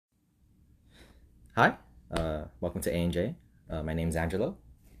Hi, welcome to A&J. My name's Angelo.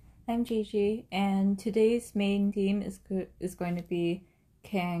 I'm Gigi, and today's main theme is going to be,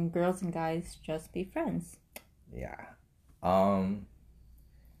 can girls and guys just be friends? Yeah. Um.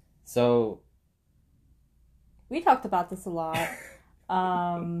 So. We talked about this a lot.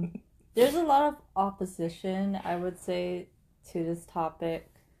 Um, there's a lot of opposition, I would say, to this topic,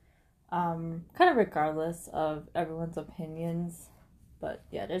 kind of regardless of everyone's opinions. But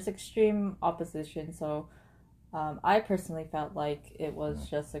yeah, there's extreme opposition, so I personally felt like it was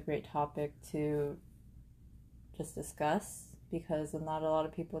just a great topic to just discuss because not a lot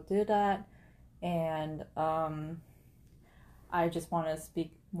of people do that. And I just want to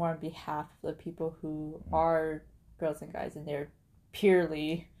speak more on behalf of the people who are girls and guys and they're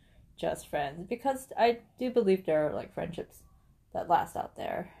purely just friends because I do believe there are like friendships that last out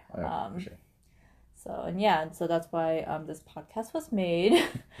there. Oh, yeah, for sure. So that's why this podcast was made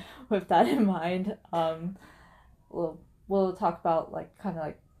with that in mind. We'll we'll talk about like kind of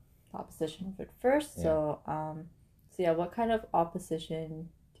like the opposition of it first. Yeah. So yeah, what kind of opposition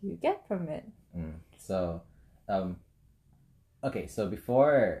do you get from it? So, um, okay. So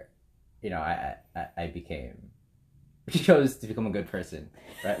before, I became, chose to become a good person,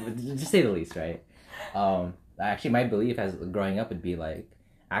 right? Just say the least, right? Actually, my belief as growing up would be like,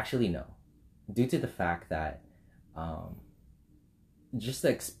 actually, no, due to the fact that, um, just the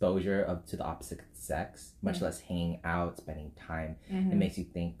exposure of to the opposite sex, much less hanging out, spending time, it makes you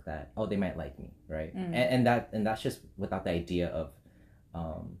think that they might like me, right? And that's just without the idea of,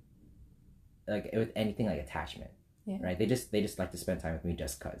 um, like with anything like attachment, right? They just like to spend time with me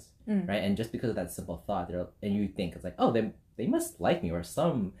just cause, right? And just because of that simple thought, and you think it's like, they must like me or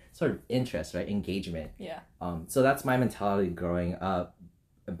some sort of interest, right? Engagement. Yeah. So that's my mentality growing up,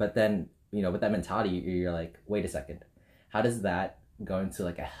 but then with that mentality, you're like, wait a second, how does that go into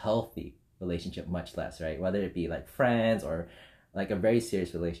like a healthy relationship, much less, right? Whether it be like friends or like a very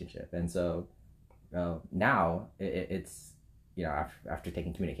serious relationship. And so now it's after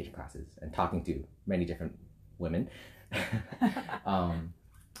taking communication classes and talking to many different women,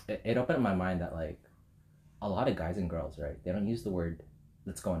 it opened up my mind that like a lot of guys and girls, right, they don't use the word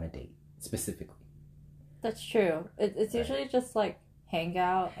let's go on a date specifically. That's true. It's Right. usually just like hang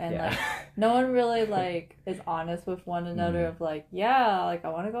out and Yeah. like no one really like is honest with one another of like, yeah, like I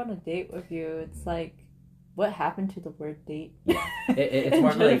want to go on a date with you. It's like, what happened to the word date? Yeah. It's In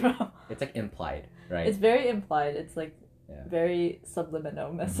more of like general. it's like implied, right? It's very implied. It's like Yeah. very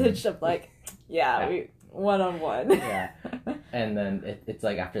subliminal message of like, yeah, Yeah. we one on one. Yeah. And then it's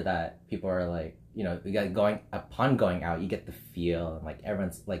like after that, people are like, you got going out, you get the feel, and like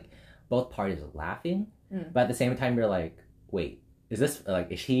everyone's like, both parties are laughing, but at the same time, you're like, wait, is this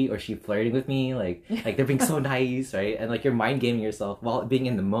like, is he or she flirting with me? Like they're being so nice, right? And like you're mind gaming yourself while being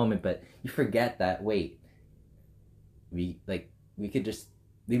in the moment, but you forget that wait, we like we could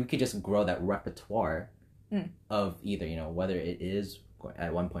just grow that repertoire of either whether it is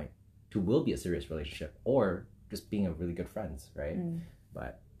at one point to will be a serious relationship or just being a really good friends, right?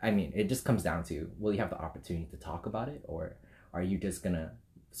 But I mean, it just comes down to, will you have the opportunity to talk about it, or are you just gonna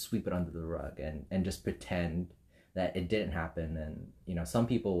sweep it under the rug and just pretend that it didn't happen? And some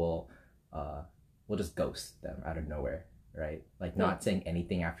people will just ghost them out of nowhere, right? Like not saying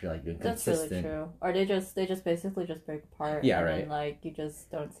anything after like being That's consistent. really true. Or they just basically just break apart. Yeah, and right. Then, like you just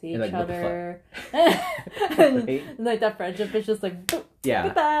don't see And, each like, what the other. Right? And, like that friendship is just like, boop, Yeah.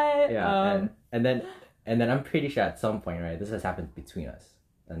 goodbye. Yeah. And then I'm pretty sure at some point, right, this has happened between us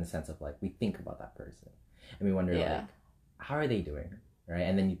in the sense of like we think about that person and we wonder like, how are they doing, right?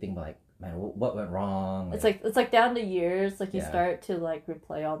 And then you think about like, man, what went wrong? It's like down the years, like you Yeah. start to like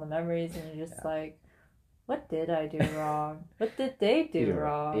replay all the memories, and you're just like, what did I do wrong? What did they do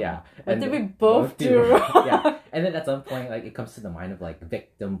wrong? Yeah. What And did we both do wrong? Yeah. And then at some point, like it comes to the mind of like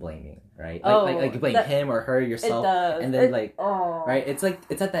victim blaming, right? Like Oh, like you blame that- him or her, It yourself, does. and then Oh. right? It's like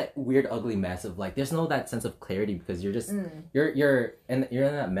it's at that weird ugly mess of like there's no that sense of clarity because you're just you're in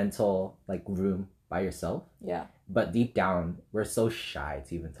that mental like room by yourself. Yeah. But deep down, we're so shy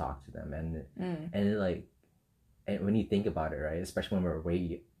to even talk to them, and it, like, and when you think about it, right, especially when we're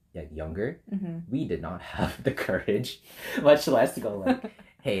way younger, we did not have the courage, much less to go like,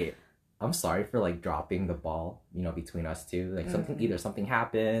 "Hey, I'm sorry for like dropping the ball," between us two. Like either something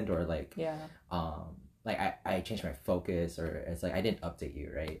happened or like, like I changed my focus, or it's like I didn't update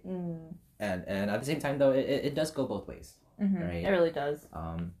you, right? And at the same time though, it does go both ways, right? It really does.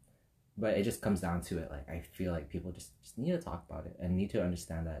 But it just comes down to it. Like I feel like people just need to talk about it and need to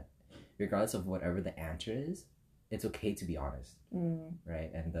understand that regardless of whatever the answer is, it's okay to be honest,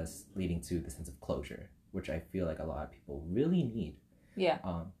 right? And thus leading to the sense of closure, which I feel like a lot of people really need. Yeah.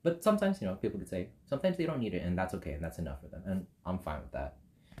 But sometimes, people could say sometimes they don't need it, and that's okay, and that's enough for them, and I'm fine with that.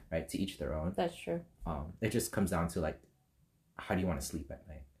 Right? To each their own. That's true. It just comes down to like, how do you want to sleep at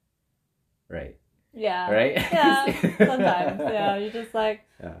night? Right. Yeah. Right. Yeah. Sometimes. Yeah. You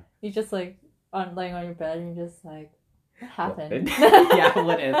just like laying on your bed, and you're just like, what happened? Yeah.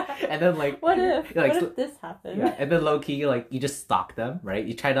 What if? And then like, what if? Like, what if this happened? Yeah. And then low key, like you just stalk them, right?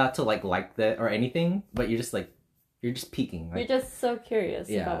 You try not to like the or anything, but you're just peeking. Like, you're just so curious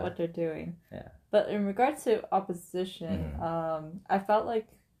about what they're doing. Yeah. But in regards to opposition, I felt like,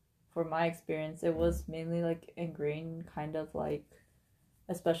 for my experience, it was mainly like ingrained, kind of like,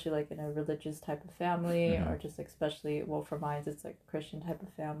 especially like in a religious type of family, or just especially, well, for mine, it's like a Christian type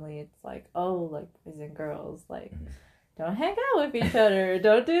of family. It's like, oh, like boys and girls, like, don't hang out with each other,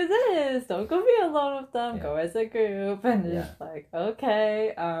 don't do this, don't go be alone with them, go as a group, and it's like,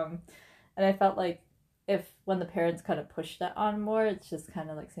 okay. And I felt like when the parents kind of push that on more, it's just kind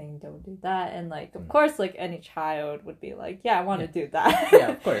of like saying don't do that, and like of course like any child would be like, yeah, I want to do that.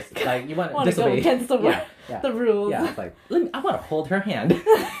 Yeah, of course. Like you want to go against the rules. Yeah, it's like I want to hold her hand.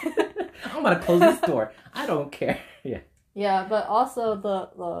 I want to close this door. I don't care. Yeah. Yeah, but also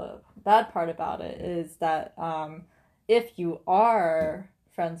the bad part about it is that if you are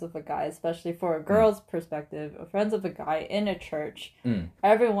friends with a guy, especially for a girl's perspective, friends with a guy in a church,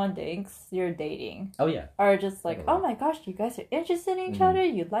 everyone thinks you're dating. Oh yeah. Or just like, oh my gosh, you guys are interested in each other,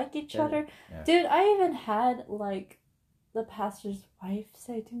 you like each other. Yeah. Dude, I even had like the pastor's wife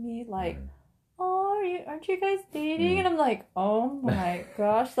say to me like, oh, aren't you guys dating? And I'm like, oh my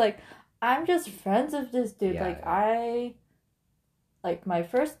gosh, like I'm just friends with this dude. Yeah, like I like my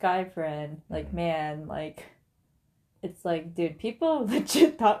first guy friend, like man, like it's like, dude, people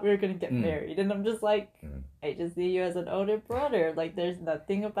legit thought we were gonna get married, and I'm just like, I just see you as an older brother. Like, there's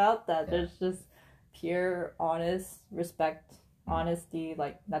nothing about that. There's just pure, honest respect, honesty,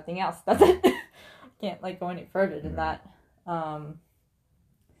 like nothing else. That's it. Can't like go any further than that.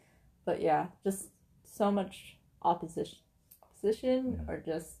 But yeah, just so much opposition, or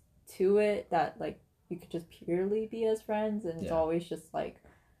just to it that like you could just purely be as friends, and it's always just like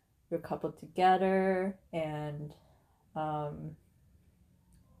you're coupled together, and a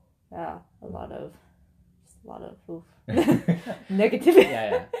lot of oof.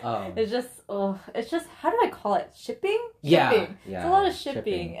 Negativity. It's just how do I call it? Shipping. Yeah. It's a lot of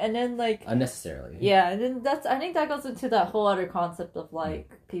shipping, and then like unnecessarily. Yeah, and then I think that goes into that whole other concept of like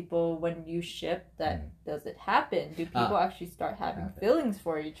people, when you ship, that does it happen? Do people actually start having feelings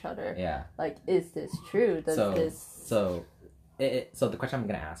for each other? Yeah. Like, is this true? So the question I'm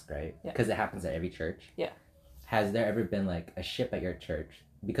gonna ask, right? Because it happens at every church. Yeah. Has there ever been like a ship at your church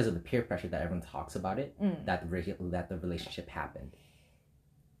because of the peer pressure that everyone talks about it, that the relationship happened?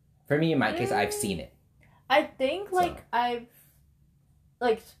 For me, in my case, I've seen it. I think I've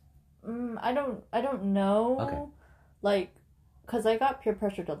like I don't know. Okay. Like, cause I got peer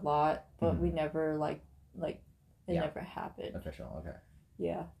pressured a lot, but we never it never happened. Official. Okay.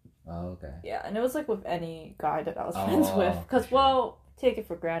 Yeah. Oh, okay. Yeah, and it was like with any guy that I was friends with, cause take it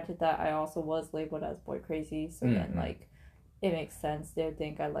for granted that I also was labeled as boy crazy, so then like it makes sense. They would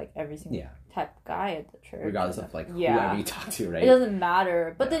think I like every single type of guy at the church, regardless of like whoever you talk to, right? It doesn't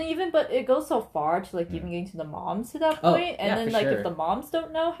matter. But then but it goes so far to like even getting to the moms to that point, and then like if the moms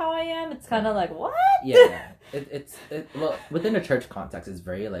don't know how I am, it's kind of like what? Yeah. It's well, within a church context, it's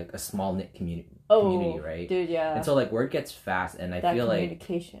very like a small knit community, right? Dude, yeah. And so like word gets fast, and I feel like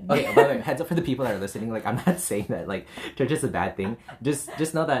communication. Okay, by the way, heads up for the people that are listening. Like, I'm not saying that like church is a bad thing.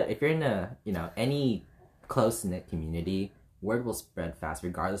 Just know that if you're in a any close knit community, word will spread fast,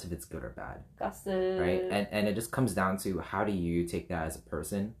 regardless if it's good or bad. Gossip. Right, and it just comes down to how do you take that as a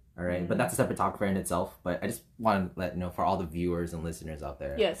person. All right, but that's a separate talk for in itself. But I just want to let know for all the viewers and listeners out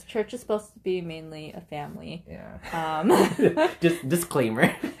there. Yes, church is supposed to be mainly a family. Yeah. Just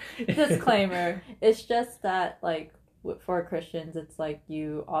disclaimer. Disclaimer. It's just that like for Christians, it's like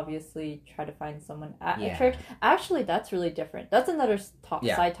you obviously try to find someone at a church. Actually, that's really different. That's another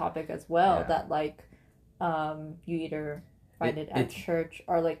side topic as well. Yeah. That like, you either find it at church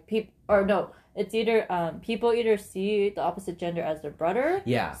or like people, or no. It's either people either see the opposite gender as their brother.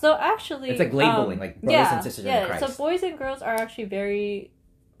 Yeah. So actually, it's like labeling, like brothers and sisters in Christ. So boys and girls are actually very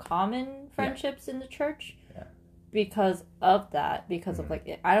common friendships in the church. Yeah. Because of that, of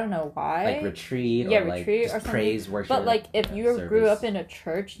like I don't know why, like retreat, or retreat, or something. Praise, worship. But like if you grew up in a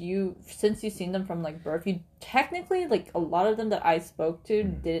church, since you've seen them from like birth, you technically like a lot of them that I spoke to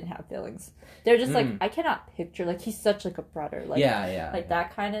didn't have feelings. They're just like, I cannot picture like he's such like a brother, like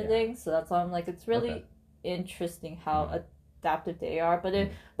that kind of thing. So that's why I'm like, it's really interesting how adaptive they are, but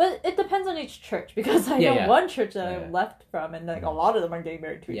it depends on each church, because I know one church that I left from, and like a lot of them are getting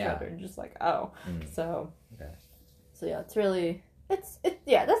married to each other, and just like so yeah, it's really that's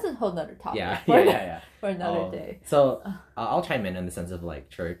a whole nother topic for another day. So I'll chime in the sense of like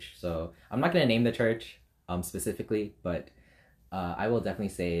church. So I'm not gonna name the church specifically, but I will definitely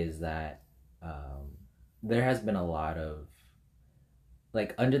say is that there has been a lot of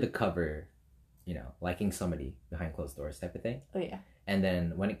like under the cover, you know, liking somebody behind closed doors type of thing. Oh yeah. And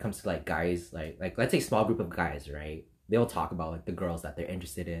then when it comes to like guys, like let's say small group of guys, right? They'll talk about like the girls that they're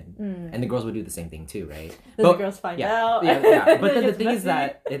interested in, and the girls would do the same thing too, right? Then the girls find out. But then the thing is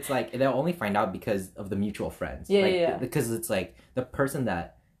that it's like they'll only find out because of the mutual friends. Because it's like the person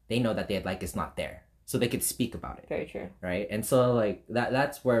that they know that they'd like is not there, so they could speak about it. Very true. Right, and so like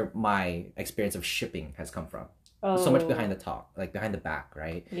that's where my experience of shipping has come from. Oh. So much behind the talk, like behind the back,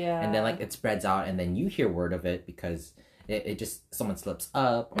 right? Yeah. And then like it spreads out, and then you hear word of it because it just someone slips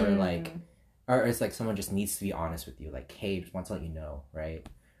up, or like. Or it's like someone just needs to be honest with you, like, hey, just want to let you know, right?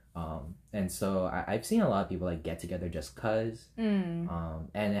 And so I've seen a lot of people like get together just cause, and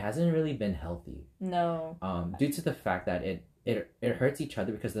it hasn't really been healthy. No. Due to the fact that it hurts each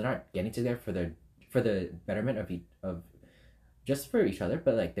other because they're not getting together for the betterment of just for each other,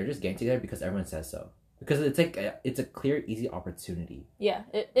 but like they're just getting together because everyone says so. Because it's like it's a clear, easy opportunity. Yeah,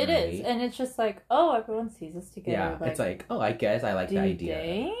 it is, and it's just like, oh, everyone sees us together. Yeah, like, it's like, oh, I guess I like the idea.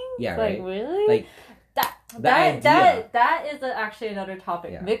 Think? Yeah, like, right. Really? Like that is actually another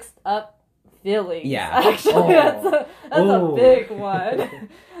topic. Yeah. Mixed up feelings. Yeah, actually, that's a big one.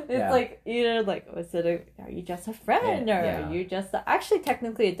 It's like either like, are you just a friend, or are you just actually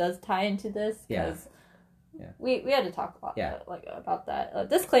technically it does tie into this because. Yeah. We had to talk about about that.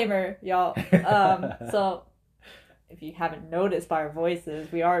 Disclaimer, y'all. So if you haven't noticed by our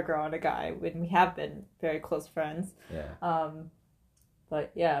voices, we are a girl and a guy when we have been very close friends. Yeah.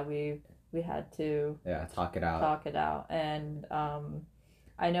 But yeah, we had to talk it out. And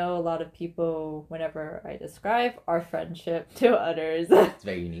I know a lot of people, whenever I describe our friendship to others, it's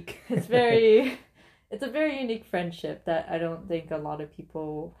very unique. It's a very unique friendship that I don't think a lot of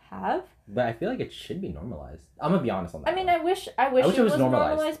people have. But I feel like it should be normalized. I'm gonna be honest on that. I mean, I wish it was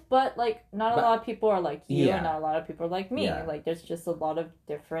normalized, but like not a lot of people are like you, and not a lot of people are like me. Yeah. Like there's just a lot of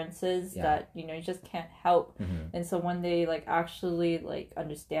differences that you just can't help. Mm-hmm. And so when they like actually like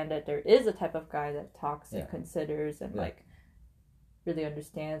understand that there is a type of guy that talks and considers and like really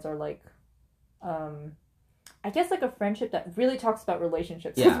understands, or like I guess like a friendship that really talks about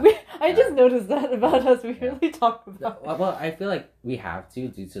relationships. Yeah. I just noticed that about us. We really talk about. Well, I feel like we have to,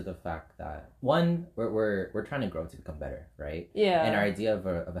 due to the fact that one, we're trying to grow to become better, right? Yeah. And our idea of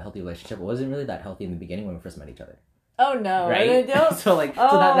a healthy relationship wasn't really that healthy in the beginning when we first met each other. Oh no! Right? So like,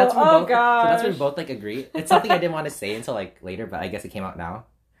 that's where we both like agree. It's something I didn't want to say until like later, but I guess it came out now.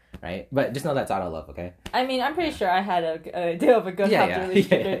 Right, but just know that's out of love, okay? I mean, I'm pretty sure I had an idea of a good healthy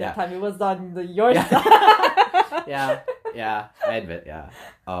relationship during that time. It was on your side. yeah, I admit,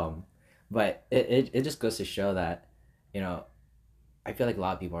 but it just goes to show that, I feel like a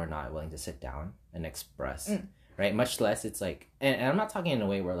lot of people are not willing to sit down and express, right? Much less it's like, and I'm not talking in a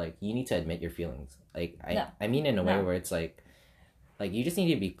way where like you need to admit your feelings. Like I mean in a way where it's like you just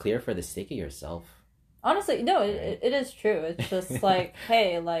need to be clear for the sake of yourself. Honestly, no, it is true. It's just like,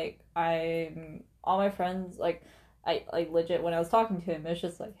 hey, like, all my friends, like, I legit, when I was talking to him, it's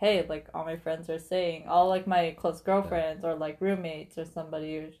just like, hey, like, all my friends are saying, all, like, my close girlfriends or, like, roommates or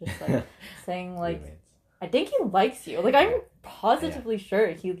somebody who's just, like, saying, like, roommates. I think he likes you. Like, I'm positively sure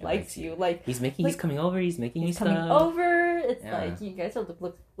he likes you. Like, he's coming over, he's making you stuff. He's coming over. It's like, you guys are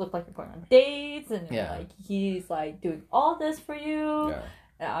look like you're going on dates, and, like, he's, like, doing all this for you. Yeah.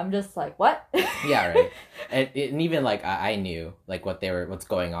 And I'm just like, what? Yeah, right. And even like I knew like what's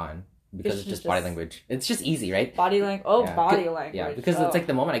going on because it's just body language. It's just easy, right? Body language. Oh, yeah. Body language. Yeah, because it's like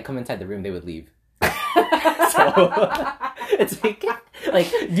the moment I come inside the room, they would leave. So it's like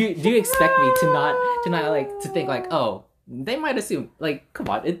do you expect me to not like to think like, oh, they might assume, like, come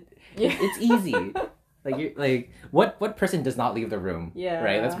on, it's easy. Like you're like what person does not leave the room? Yeah.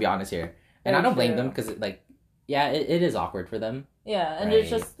 Right. Let's be honest here. And I don't blame them because like. Yeah, it is awkward for them. Yeah, and there's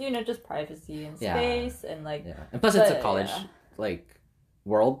just, just privacy and space and like... Yeah. And plus it's a college, like,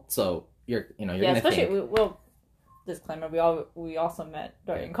 world, so you're gonna especially, think... disclaimer, we also met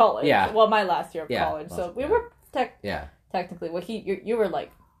during college. Yeah. Well, my last year of college, so we were technically... Well, you were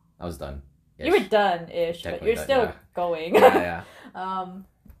like... I was done. You were done-ish, but you're still going. Yeah.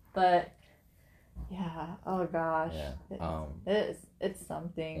 But... Yeah. Oh gosh. Yeah. It's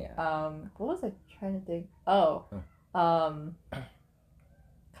something. Yeah. What was I trying to think? Oh. Kind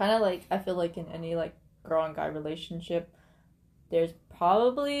of like I feel like in any like girl and guy relationship, there's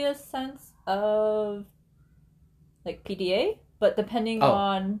probably a sense of like PDA, but depending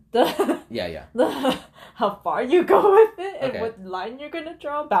on the the how far you go with it and what line you're gonna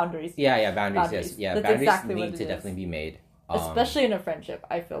draw, boundaries. Boundaries. Yes, That's boundaries exactly need to definitely be made. Especially in a friendship,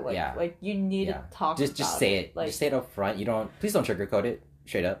 I feel like you need to talk. Just say it. Like, just say it up front. Please don't sugarcoat it.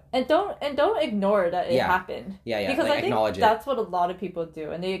 Straight up. And don't ignore that it happened. Because like, I think that's what a lot of people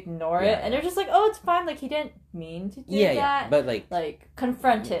do, and they ignore it, and they're just like, "Oh, it's fine. Like he didn't mean to do that." Yeah, but like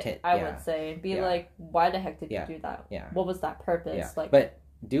confront it. I would say, and be like, "Why the heck did you do that? What was that purpose?" Yeah. Like, but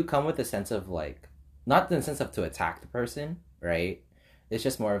do come with a sense of like, not in the sense of to attack the person, right? It's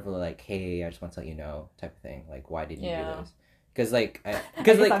just more of a like, "Hey, I just want to let you know," type of thing. Like, why did you do this? Because like,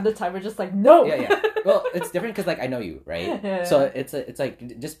 I'm the time we're just like, no. Well, it's different because like I know you, right? So it's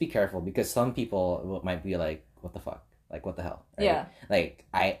like just be careful because some people might be like, what the fuck, like what the hell, right? Yeah. Like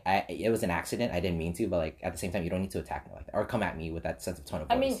I it was an accident. I didn't mean to, but like at the same time, you don't need to attack me like that or come at me with that sense of tone of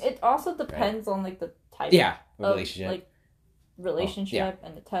voice. I mean, it also depends on like the type. Relationship. Relationship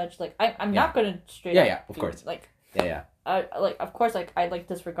and the touch. Like I'm not gonna straight up. Yeah, of course. Like of course, like I like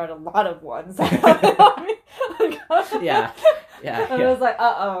disregard a lot of ones. And I was like,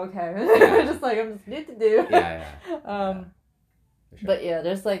 okay. Just like I'm just need to do. For sure. But yeah,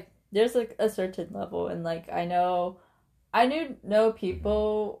 there's like a certain level, and like I know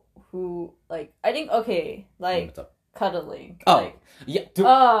people who like I think like cuddling. Oh, like, yeah. Dude,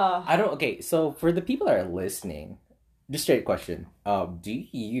 I don't. Okay, so for the people that are listening. Just straight question. Do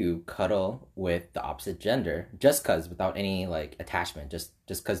you cuddle with the opposite gender just cause without any like attachment, just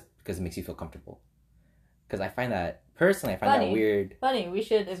cause it makes you feel comfortable? Because I find that that weird. Funny, we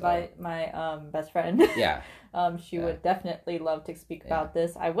should invite my best friend. Yeah. She would definitely love to speak about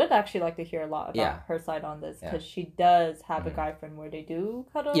this. I would actually like to hear a lot about her side on this because she does have a guy friend where they do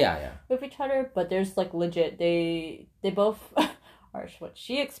cuddle with each other, but there's like legit they both are what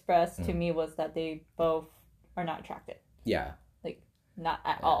she expressed to me was that they both are not attracted. Yeah. Like, not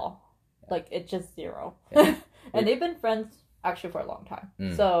at all. Yeah. Like, it's just zero. Yeah. And they've been friends, actually, for a long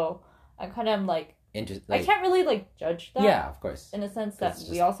time. So, I'm kind of, like... I can't really, like, judge that. Yeah, of course. In a sense that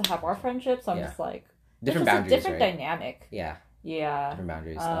we also have our friendship, so I'm just, like... Different boundaries, different dynamic. Yeah. Yeah. Different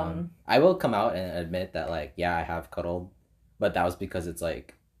boundaries. I will come out and admit that, like, I have cuddled. But that was because it's,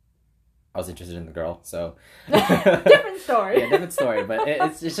 like... I was interested in the girl, so... Different story. Different story. But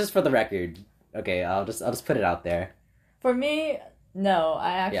it's just for the record. Okay, I'll just put it out there. For me, no.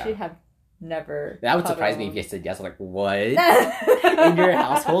 I actually have never. That would surprise me if you said yes. I'm like, what? In your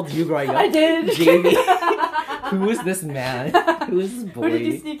household, you growing up? I did. Jamie, who is this man? Who is this boy? Who did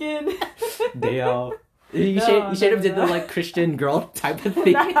you sneak in? Dale. You should have did the like Christian girl type of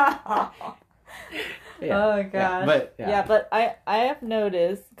thing. Oh god. Yeah, but I have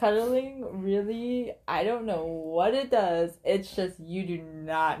noticed cuddling really, I don't know what it does. It's just you do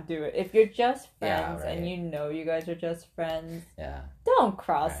not do it. If you're just friends and you know you guys are just friends, don't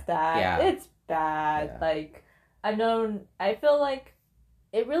cross that. Yeah. It's bad. Yeah. Like I feel like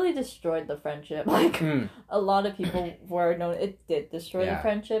it really destroyed the friendship. Like a lot of people were known it did destroy the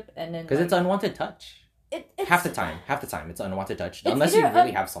friendship, and then because it's unwanted touch. It's half the time it's unwanted touch unless you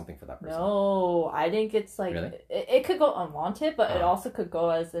really have something for that person. No, I think it's like really? it could go unwanted, but it also could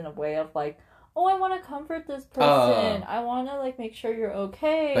go as in a way of like, oh, I want to comfort this person. I want to like make sure you're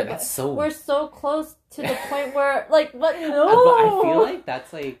okay. But it's we're so close to the point where like what? No, but I feel like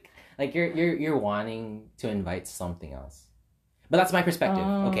that's like you're wanting to invite something else. But that's my perspective.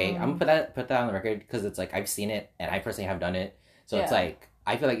 Okay, I'm gonna put that on the record because it's like I've seen it and I personally have done it. So it's like.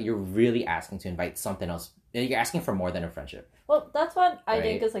 I feel like you're really asking to invite something else. You're asking for more than a friendship. Well, that's what I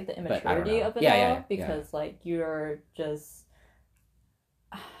think is like the immaturity of it all. Because like you're just...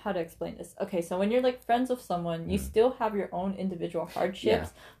 How to explain this? Okay, so when you're like friends with someone, you still have your own individual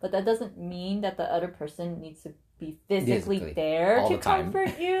hardships. But that doesn't mean that the other person needs to be physically there to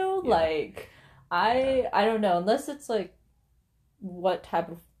comfort you. Like, I don't know. Unless it's like what type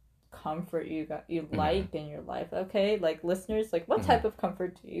of comfort you like in your life. Okay, like listeners, like what type of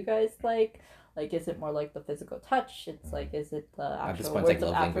comfort do you guys like is it more like the physical touch? It's like, is it the actual words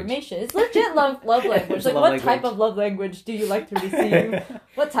of affirmation? It's legit love language. Like what type of love language do you like to receive?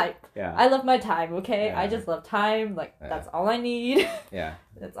 What type? I love my time. Okay, I just love time. Like that's all I need.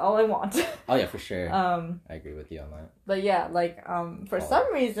 That's all I want. Oh yeah, for sure. I agree with you on that. But yeah, like for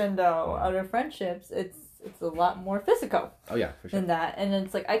some reason though, other friendships, it's a lot more physical. Oh yeah, for sure. Than that, and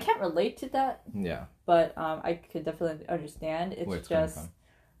it's like I can't relate to that. Yeah. But I could definitely understand. It's just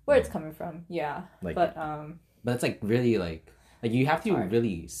where it's coming from. Yeah. Like, but it's like really like you have to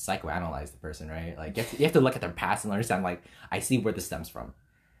really psychoanalyze the person, right? Like you have to look at their past and understand like I see where this stems from.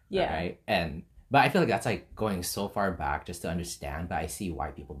 Yeah. Right. And But I feel like that's like going so far back just to understand, but I see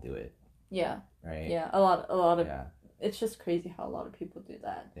why people do it. Yeah. Right? Yeah. A lot of Yeah. It's just crazy how a lot of people do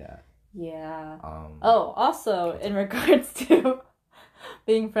that. Yeah. Yeah. Um Also in regards to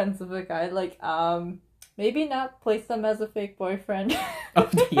being friends with a guy, like maybe not place them as a fake boyfriend. Oh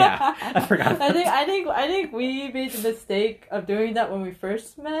yeah. I forgot about I think we made the mistake of doing that when we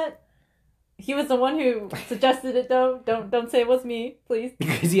first met. He was the one who suggested it though. Don't say it was me, please.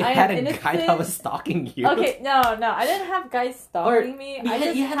 Because you had a guy that was stalking you. Okay, no, I didn't have guys stalking me. I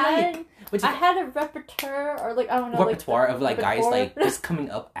had a repertoire or like I don't know, repertoire of like guys repertoire. like just coming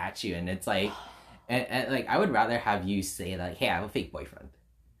up at you, and it's like, and like I would rather have you say like, hey, I have a fake boyfriend,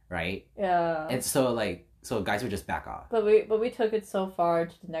 right? Yeah. And so like guys would just back off. But we took it so far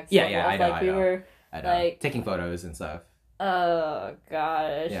to the next level. Yeah, I know. Like we were like taking photos and stuff. Oh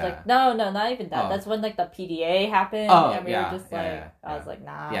gosh! Yeah. Like no, not even that. Oh. That's when like the PDA happened, and we were just like, I was like,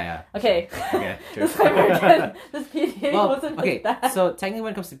 nah. Yeah. Okay. Okay. True. This PDA wasn't okay. like that. So technically,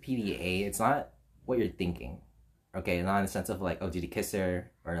 when it comes to PDA, it's not what you're thinking. Okay, not in the sense of like, oh, did he kiss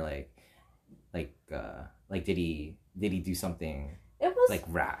her, or like did he do something? It was like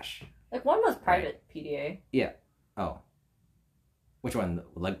rash. Like one was private PDA. Yeah. Oh. Which one?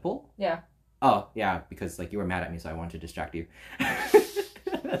 The leg pull? Yeah. Oh, yeah, because like you were mad at me, so I wanted to distract you.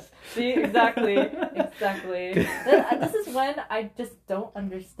 See, exactly. This is when I just don't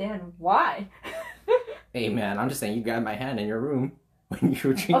understand why. Hey, man, I'm just saying you grabbed my hand in your room when you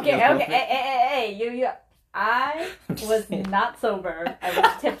were drinking. Okay, hey, you. I was not sober. I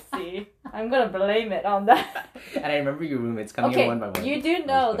was tipsy. I'm gonna blame it on that. And I remember your roommates coming in one by one. You do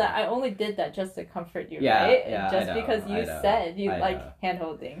know that I only did that just to comfort you, yeah, right? Yeah, just because you said you like hand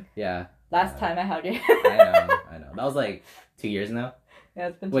holding. Yeah. Last time I held you. I know. That was like 2 years now. Yeah,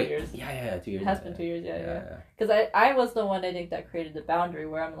 it's been 2 years. Yeah, 2 years. It has been 2 years, yeah. Because I was the one I think that created the boundary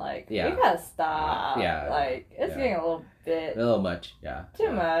where I'm like, we gotta stop. Yeah. Like, it's getting a little much, yeah.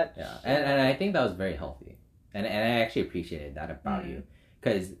 Too much. Yeah. And I think that was very healthy. And I actually appreciated that about you.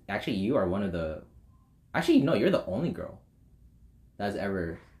 Because actually you are one of the... Actually, no, you're the only girl that's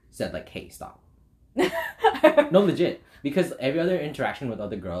ever said like, hey, stop. No, legit. Because every other interaction with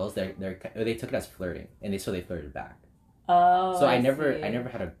other girls, they took it as flirting, and so they flirted back. Oh, so I never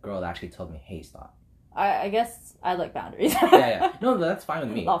had a girl that actually told me, "Hey, stop." I guess I like boundaries. Yeah. No, that's fine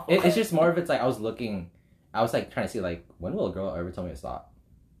with me. It's just more of it's like I was like trying to see like when will a girl ever tell me to stop?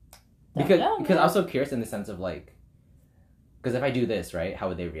 Because I was so curious in the sense of like, because if I do this right, how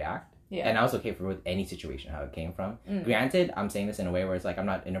would they react? Yeah. And I was okay with any situation how it came from. Granted, I'm saying this in a way where it's like I'm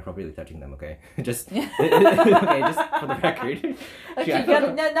not inappropriately touching them. Okay, just okay, just for the record. Okay,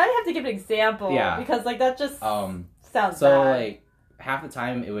 now you have to give an example. Yeah. Because like that just sounds so bad. Like half the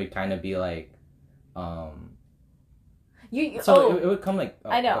time it would kind of be like, it would come like.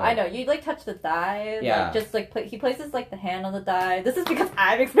 I know. You like touch the thigh. Yeah. Like, just like he places like the hand on the thigh. This is because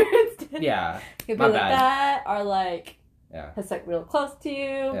I've experienced it. Yeah. He'd be like that, or like. Yeah. It's like real close to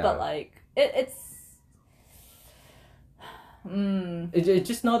you, but like it's.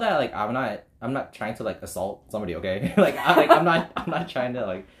 Just know that like I'm not trying to like assault somebody, okay? I'm not trying to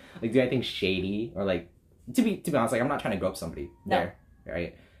like do anything shady or like to be honest, like I'm not trying to grope somebody there,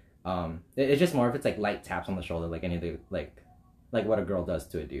 right? It's just more if it's like light taps on the shoulder, like any of the like what a girl does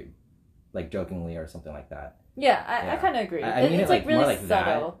to a dude, like jokingly or something like that. Yeah, I kind of agree. I mean it's like really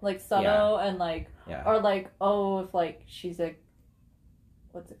subtle, and like, or like, if like she's like,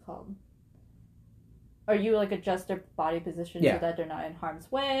 what's it called? Or you like adjust their body position so that they're not in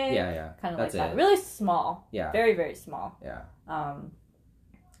harm's way. Yeah. Kind of like that. Really small. Yeah. Very, very small. Yeah.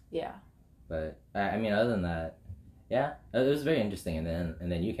 Yeah. But I mean, other than that, yeah, it was very interesting. And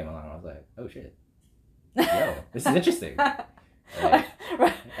then you came along, and I was like, oh shit, yo, this is interesting. Right.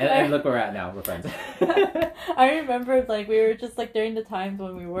 And look where we're at now. We're friends. I remember, like, we were just, like, during the times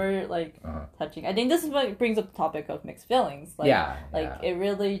when we were, like, touching. I think this is what brings up the topic of mixed feelings. Like, it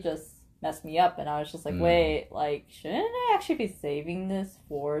really just messed me up. And I was just like, wait, like, shouldn't I actually be saving this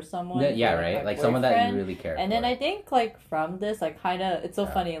for someone? Yeah, right? Like, someone that you really care and for. Then I think, like, from this, I kind of, it's so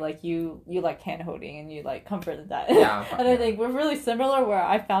funny, like, you like hand-holding and you, like, comforted that. Yeah. And I think we're really similar where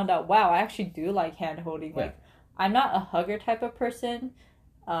I found out, wow, I actually do like hand-holding. Like, I'm not a hugger type of person.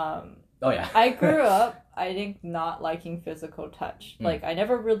 I grew up, I think, not liking physical touch. Like, I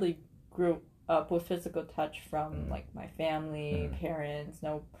never really grew up with physical touch from, like, my family, parents,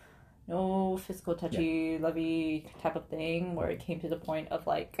 no physical touchy, lovey type of thing, where it came to the point of,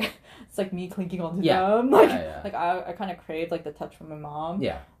 like, it's like me clinging onto them. Like, like I kind of craved, like, the touch from my mom.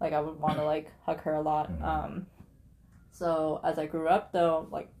 Yeah. Like, I would want to, like, hug her a lot. So, as I grew up, though,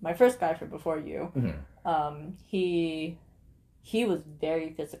 like, my first guy from before you, he was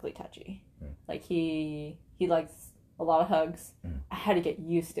very physically touchy. Like he likes a lot of hugs. I had to get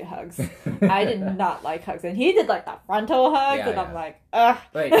used to hugs. I did not like hugs, and he did like that frontal hugs, and I'm like, ugh.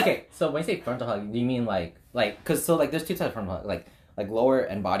 Wait, okay. So when you say frontal hug, do you mean like because so like there's two types of frontal hug, like lower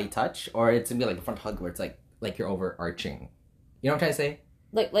and body touch, or it's gonna be like a frontal hug where it's like you're overarching. You know what I'm trying to say?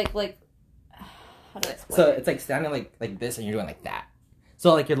 Like how do I explain? So it's like standing like this, and you're doing like that.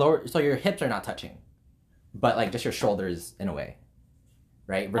 So like your hips are not touching, but like just your shoulders in a way,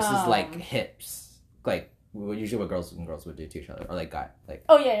 right? Versus like hips, like usually what girls would do to each other, or like guy like.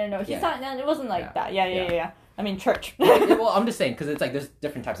 Oh yeah, no, he's not. No, it wasn't like that. Yeah. I mean, church. Well, I'm just saying because it's like there's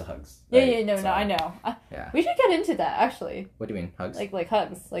different types of hugs. Right? No, I know. We should get into that actually. What do you mean hugs? Like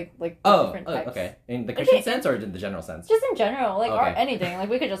hugs, like different types. Okay. In the Christian sense or in the general sense? Just in general, like or anything. Like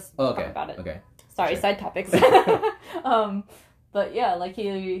we could just talk about it. Okay. Sorry, side topics. But yeah, like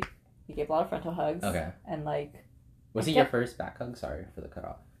he gave a lot of frontal hugs. Okay. And like. Was he your first back hug? Sorry for the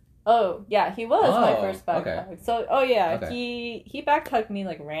cutoff. Oh yeah, he was my first back hug. So he back hugged me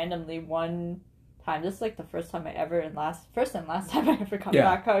like randomly one time. This is like the first and last time I ever got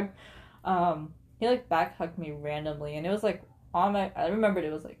back hugged. He like back hugged me randomly, and it was like I remembered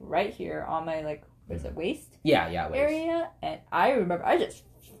it was like right here on my like waist? Yeah, waist area, and I remember I just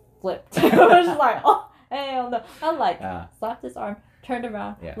flipped. I was just like, oh hell no! I like slapped his arm. Turned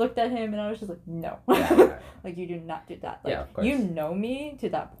around, looked at him, and I was just like, no. Like, you do not do that. Like, of course. You know me to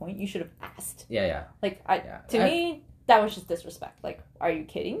that point. You should have asked. Yeah. Like, to me, that was just disrespect. Like, are you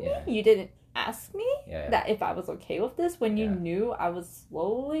kidding me? You didn't ask me that if I was okay with this when you knew I was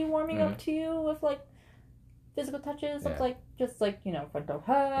slowly warming up to you with, like, physical touches of, like, just, like, you know, frontal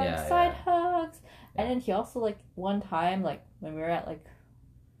hugs, side hugs. And then he also, like, one time, like, when we were at, like,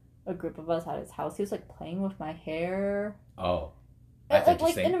 a group of us at his house, he was, like, playing with my hair. Oh.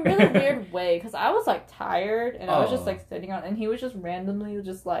 Like in a really weird way, because I was like tired and I was just like sitting on, and he was just randomly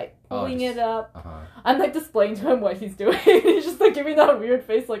just like pulling it up. I'm like displaying to him what he's doing. He's just like giving that weird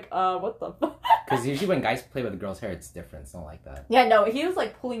face, like what the fuck? Because usually when guys play with a girl's hair, it's different. It's not like that. Yeah, no, he was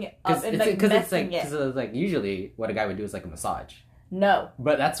like pulling it up and like messing it. Because it's like usually what a guy would do is like a massage. No,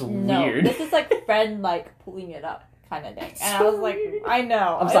 but that's weird. This is like friend like pulling it up. Kind of thing, and I was like, I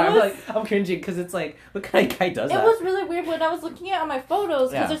know. I'm sorry, I'm cringing because it's like, what kind of guy does that? It was really weird when I was looking at on my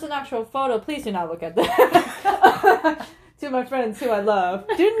photos because there's an actual photo. Please do not look at that. To my friends who I love,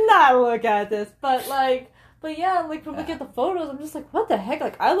 do not look at this. But yeah, like when we get the photos, I'm just like, what the heck?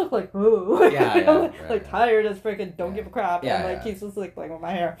 Like I look like ooh, tired as freaking don't give a crap, and like he's just like playing with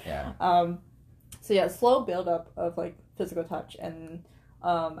my hair. So yeah, slow build up of like physical touch and.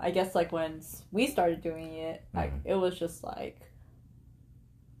 I guess like when we started doing it, like it was just like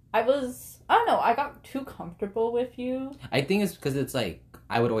I don't know, I got too comfortable with you. I think it's because it's like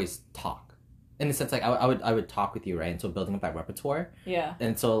I would always talk. In the sense like I would talk with you, right? And so building up that repertoire. Yeah.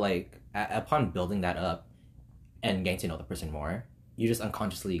 And so like upon building that up and getting to know the person more, you just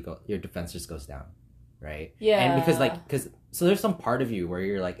unconsciously your defense just goes down. Right? Yeah. And because so there's some part of you where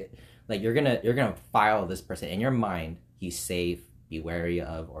you're like you're gonna file this person in your mind, he's safe, be wary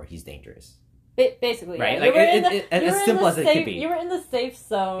of, or he's dangerous. Basically, right? Like as simple as it could be. You were in the safe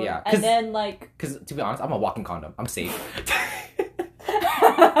zone, yeah. And then like, because to be honest, I'm a walking condom. I'm safe.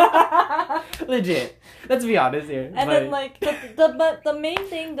 Legit. Let's be honest here. And then like the main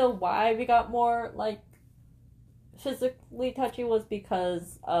thing though, why we got more like physically touchy was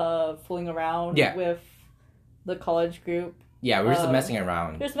because of fooling around with the college group. Yeah, we were just messing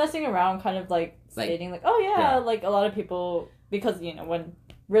around. Just messing around, kind of like stating like, oh yeah, like a lot of people. Because, you know, when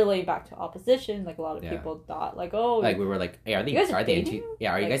really back to opposition, like, a lot of people thought, like, oh... Like, we were like, hey, are they into...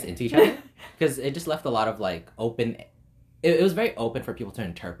 Yeah, are you guys into each other? Because it just left a lot of, like, open... It was very open for people to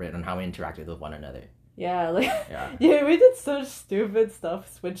interpret on how we interacted with one another. Yeah, like... Yeah, we did such stupid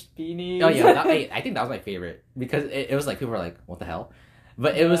stuff. Switched beanies. Oh, yeah, I think that was my favorite. Because it was, like, people were like, what the hell?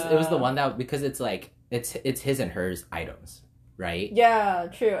 But it was the one that... Because it's, like, it's his and hers items, right? Yeah,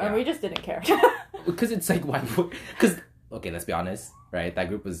 true. And we just didn't care. Because it's, like, why... Because... Okay, let's be honest, right? That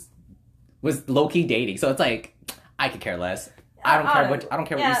group was low-key dating, so it's like I could care less. I don't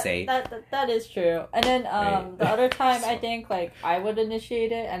care what you say. That is true. And then the other time, I think like I would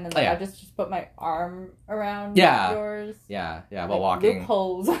initiate it, and then I just put my arm around yours. Yeah, while like, walking.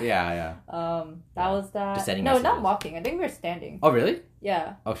 Loopholes. Yeah. That was that. Just sending messages. Not walking. I think we were standing. Oh really?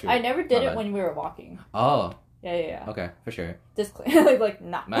 Yeah. Oh shoot. I never did it when we were walking. Oh. Yeah. Okay, for sure. Disclaimer, like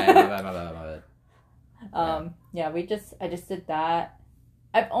not. My bad. I just did that.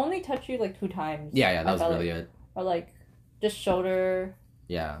 I've only touched you like 2 times. Yeah, that was really like, it. Or like just shoulder.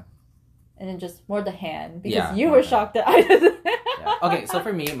 Yeah. And then just more the hand because you were shocked that I did. Okay, so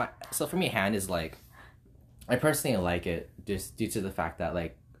for me, hand is like, I personally like it just due to the fact that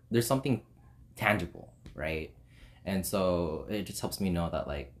like there's something tangible, right? And so it just helps me know that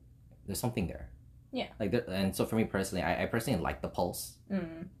like there's something there. Yeah. Like and so for me personally, I personally like the pulse.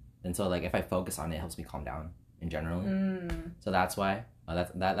 And so like if I focus on it, it helps me calm down in general. So that's why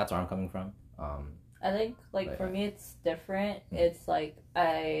that's where I'm coming from. I think like for me it's different. It's like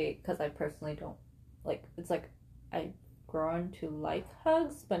because I personally don't like. It's like I've grown to like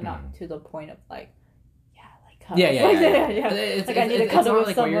hugs, but not to the point of like. Hugs. Yeah. It's like I need to cuddle with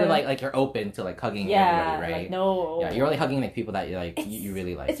like someone. Where you're like you're open to like hugging everybody, right? Like no. Yeah, you're only hugging like people that you like. You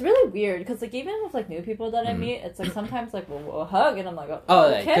really like. It's really weird because like even with like new people that I meet, it's like sometimes like we'll hug and I'm like,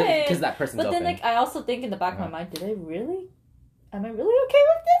 oh okay, because that person's. But then open. like I also think in the back of my mind, am I really okay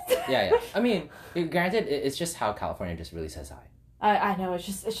with this? Yeah. I mean, granted, it's just how California just really says hi. I know it's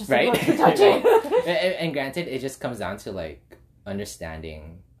just right. Like, touching. and granted, it just comes down to like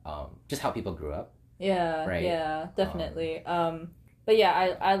understanding just how people grew up. Yeah, right. Yeah, definitely. But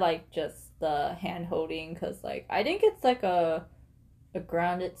yeah, I like just the hand holding because like I think it's like a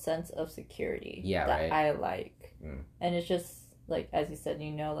grounded sense of security. Yeah, that right. I like, and it's just like as you said,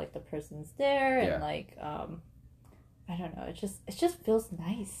 like the person's there, and like I don't know, it just feels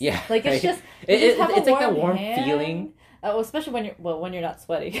nice. Yeah, like it's just it's like that warm feeling. Especially when you're not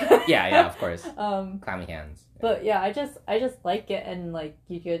sweaty. yeah, of course. Clammy hands. Yeah. But yeah, I just like it, and like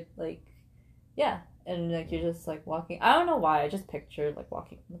you could like, and like you're just like walking. I don't know why. I just pictured like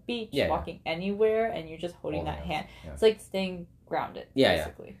walking on the beach, walking anywhere, and you're just holding that hand. Yeah. It's like staying grounded,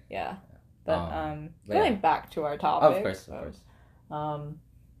 basically. Yeah. But going back to our topic. Of course.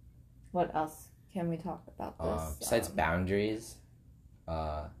 What else can we talk about this? Besides boundaries,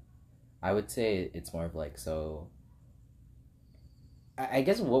 I would say it's more of like so. I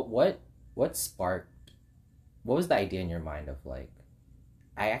guess what sparked, what was the idea in your mind of like,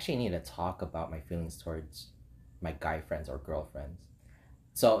 I actually need to talk about my feelings towards my guy friends or girlfriends,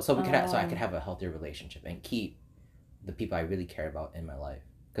 so we could so I could have a healthier relationship and keep the people I really care about in my life,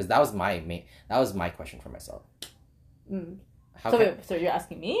 because that was my question for myself. So you're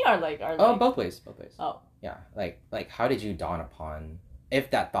asking me or like both ways. Oh yeah, like how did you dawn upon, if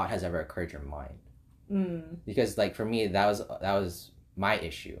that thought has ever occurred your mind? Because like for me that was my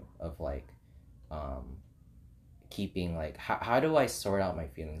issue of like keeping like how do I sort out my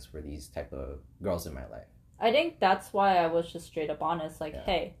feelings for these type of girls in my life. I think that's why I was just straight up honest, like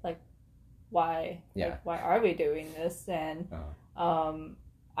hey, like why why are we doing this, and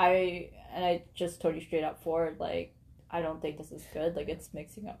I just told you straight up forward, like I don't think this is good, like it's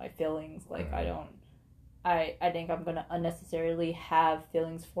mixing up my feelings, like I think I'm gonna unnecessarily have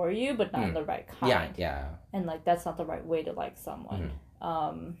feelings for you, but not the right kind. Yeah. And like that's not the right way to like someone.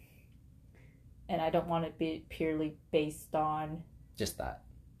 And I don't want it to be purely based on just that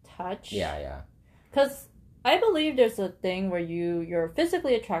touch. Yeah. Because I believe there's a thing where you're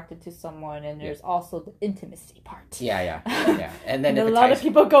physically attracted to someone, and there's also the intimacy part. Yeah. And then and a lot of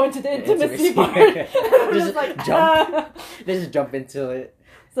people go into the intimacy part. just like jump. They just jump into it.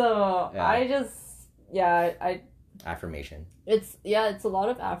 So I affirmation. It's a lot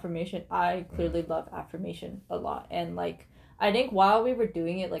of affirmation. I clearly love affirmation a lot, and like I think while we were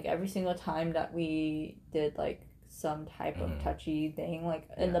doing it, like every single time that we did like some type of touchy thing, like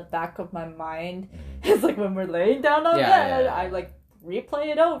in the back of my mind, it's like when we're laying down on bed, I like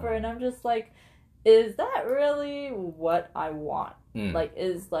replay it over, and I'm just like, is that really what I want? Like,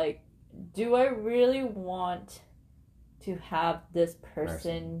 do I really want to have this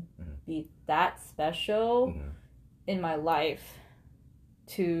person be that special in my life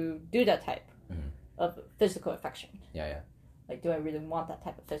to do that type of physical affection? Yeah. Like, do I really want that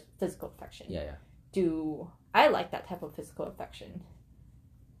type of physical affection? Yeah. Do I like that type of physical affection?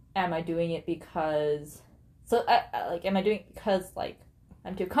 Am I doing it because... So, am I doing it because, like,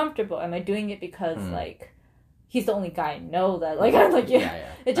 I'm too comfortable? Am I doing it because, like, he's the only guy I know that, like, I'm like,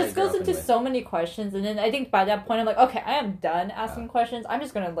 It just goes into so many questions, and then I think by that point, I'm like, okay, I am done asking questions. I'm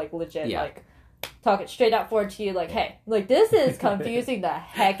just gonna, like, legit, like, talk it straight out forward to you, like, hey, like, this is confusing the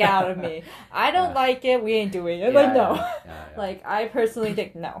heck out of me. I don't like it. We ain't doing it. Like, no. Like, I personally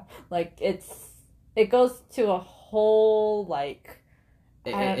think no. Like, it goes to a whole, like,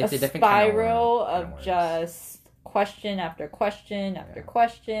 it's a different spiral kind of just question after question after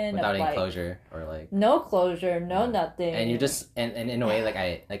question. Without of, any like, closure or, like... No closure, no nothing. And you just... And in a way,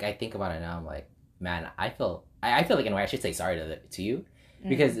 like, I think about it now, I'm like, man, I feel like in a way I should say sorry to you.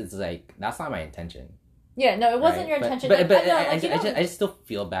 Because it's like, that's not my intention. Yeah, no, it wasn't your intention. But I just still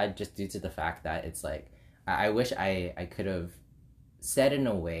feel bad just due to the fact that it's like, I wish I could have said in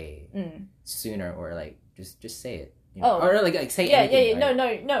a way sooner, or like, just say it. You know? Or like say anything. Yeah.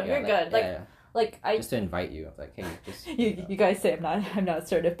 Right? No, you're good. Like, like I just to invite you. I was like, hey, just you guys say I'm not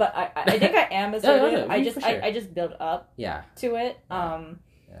assertive, but I think I am assertive. No, I just build up to it.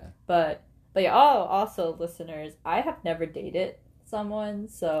 But yeah, also listeners, I have never dated someone,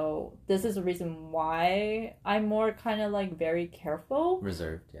 so this is a reason why I'm more kind of like very careful,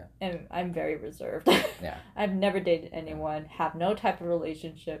 reserved, and I'm very reserved. I've never dated anyone, have no type of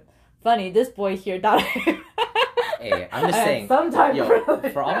relationship. Funny, this boy here thought hey, I'm just saying,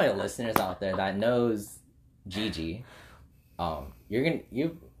 for all my listeners out there that knows Gigi,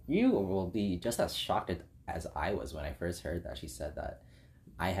 you will be just as shocked as I was when I first heard that she said that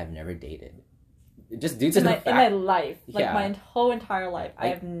I have never dated. Just due to the fact, in my life, like my whole entire life, I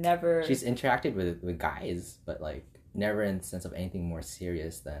have never. She's interacted with guys, but like never in the sense of anything more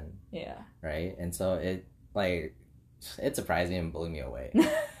serious than right. And so it surprised me and blew me away.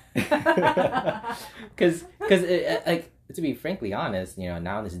 Because like, to be frankly honest, now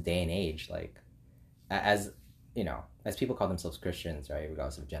in this day and age, like as people call themselves Christians, right,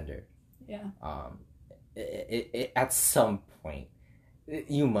 regardless of gender, it at some point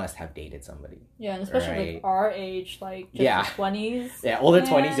you must have dated somebody. Yeah, and especially like our age, like just 20s. Yeah, older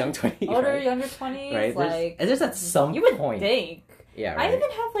 20s, young 20s. Older, right? Younger 20s. Right? Like, there's at some you would point. think. Yeah, right? I even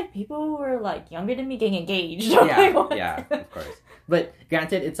have like people who are like younger than me getting engaged. Yeah, of course. But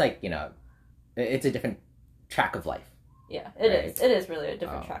granted, it's like, it's a different track of life. Yeah, it is. It is really a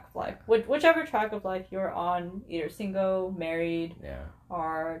different track of life. Whichever track of life you're on, either single, married,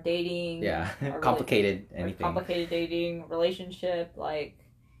 or dating. Yeah, complicated, anything. Complicated dating, relationship, like,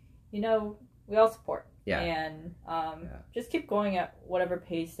 we all support. Yeah. And just keep going at whatever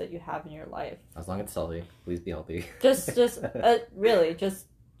pace that you have in your life. As long as it's healthy, please be healthy. Really, just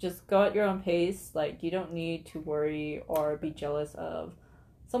go at your own pace. Like, you don't need to worry or be jealous of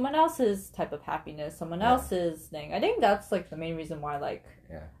someone else's type of happiness, someone else's thing. I think that's like the main reason why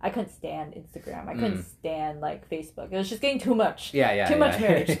I couldn't stand Instagram. I couldn't stand like Facebook. It was just getting too much. Too much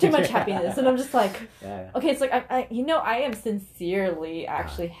marriage, too much happiness, and I'm just like, okay, it's like I am sincerely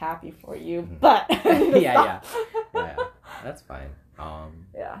actually happy for you, but yeah, that's fine.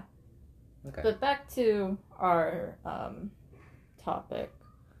 Okay. But back to our topic.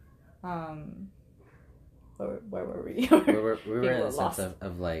 Where were we? we were in the sense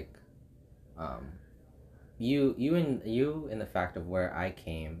of like, you in the fact of where I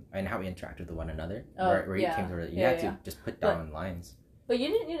came and how we interacted with one another. Where you came to, you had to just put down lines. But you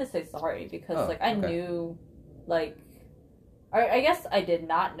didn't need to say sorry because I knew, like, I guess I did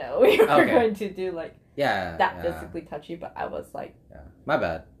not know you were going to do like that physically touchy, but I was like, my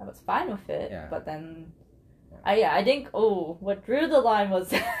bad. I was fine with it, but then, I think what drew the line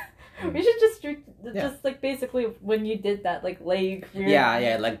was. We should just like basically when you did that like leg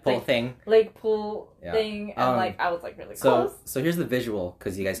weird, leg pull thing, leg pull thing, and like I was like really close. So here's the visual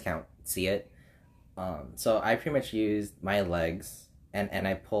because you guys can't see it. So I pretty much used my legs and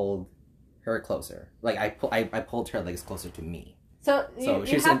I pulled her closer. Like I pulled her legs closer to me. So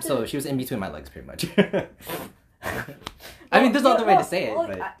she was in between my legs pretty much. I mean, there's no other way to say it.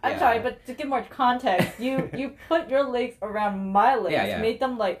 But, I'm sorry, but to give more context, you put your legs around my legs, made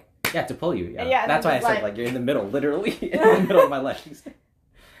them like. Yeah, to pull you. Yeah, that's why I said like you're in the middle, literally in the middle of my legs.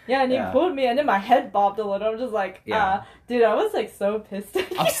 Yeah, and you pulled me, and then my head bobbed a little. I'm just like, dude, I was like so pissed at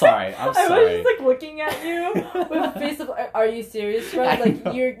you. I'm sorry. I was just like looking at you with a face of, are you serious, bro?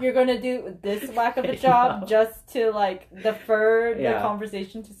 Like you're gonna do this whack of a job just to like defer the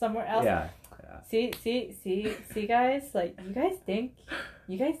conversation to somewhere else? Yeah. See, guys, like you guys think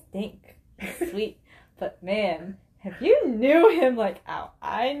he's sweet, but man. If you knew him like how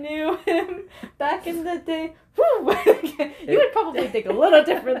I knew him back in the day, you would probably think a little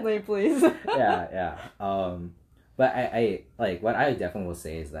differently, please. Yeah. But I like what I definitely will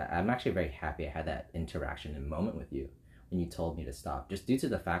say is that I'm actually very happy I had that interaction and moment with you when you told me to stop, just due to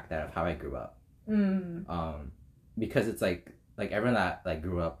the fact that of how I grew up. Because it's like everyone that like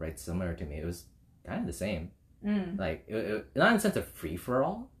grew up right similar to me, it was kind of the same. Like it, not in the sense of free for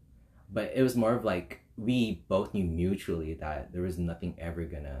all, but it was more of like. We both knew mutually that there was nothing ever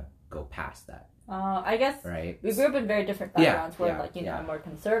gonna go past that. I guess we grew up in very different backgrounds where like, I'm more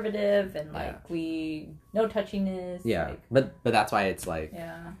conservative and like no touchiness. Yeah. Like, but that's why it's like,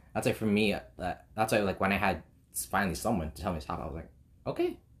 that's why for me, that's why like when I had finally someone to tell me to stop, I was like,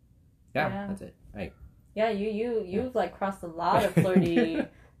 okay. Yeah. That's it. Right. Yeah, you've like crossed a lot of flirty.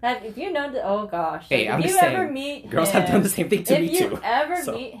 If you know oh gosh. Hey, like, I'm if just you saying, ever meet girls him, have done the same thing to me too. If you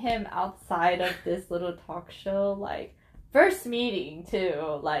ever meet him outside of this little talk show, like, first meeting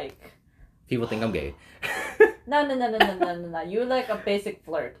too, like... People think I'm gay. No. You're like a basic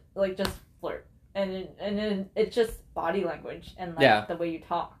flirt. Like, just flirt. and then it's just body language and like the way you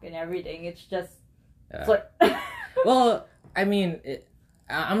talk and everything. It's just it's like well, I mean,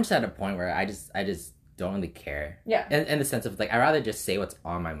 I'm just at a point where I just don't really care. Yeah. In the sense of like, I rather just say what's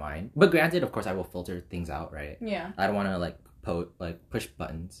on my mind. But granted, of course, I will filter things out, right? Yeah. I don't want to like push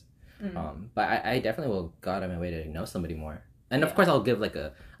buttons. But I definitely will go out of my way to know somebody more. And of course, I'll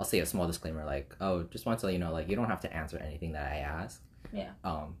say a small disclaimer like, oh, just want to let you know, like, you don't have to answer anything that I ask. Yeah.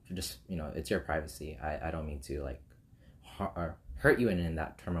 Just, it's your privacy. I don't mean to like hurt you in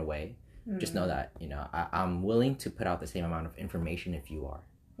that term of way. Just know that, I'm willing to put out the same amount of information if you are.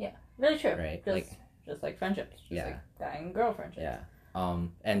 Yeah, really true. Right? Just like friendships. Just like guy and girl friendships. Yeah.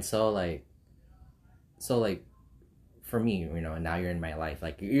 And so for me, now you're in my life,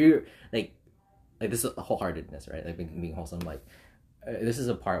 like you're like this is wholeheartedness, right? Like being wholesome. Like this is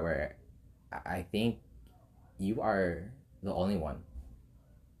a part where I think you are the only one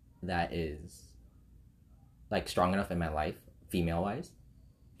that is like strong enough in my life, female wise,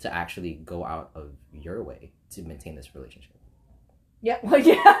 to actually go out of your way to maintain this relationship. Yeah, well,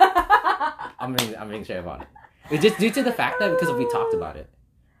 yeah. I'm being straight about it. It's just due to the fact that because we talked about it,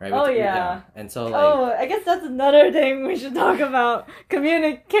 right? Oh yeah. And so like, I guess that's another thing we should talk about.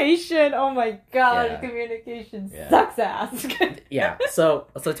 Communication. Oh my god, communication sucks ass. Yeah. So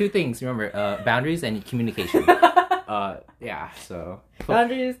two things. Remember, boundaries and communication. So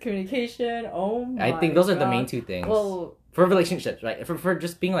boundaries, communication. Oh my. I think those are the main two things. Well, for relationships, right? For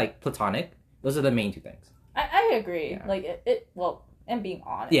just being like platonic, those are the main two things. I agree. Yeah. Like and being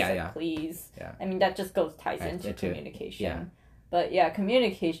honest. Please. Yeah. I mean, that just ties into communication. Yeah. But yeah,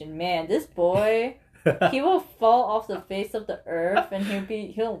 communication, man, this boy, he will fall off the face of the earth, and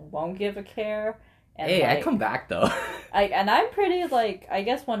he won't give a care. And hey, I come back though. And I'm pretty like, I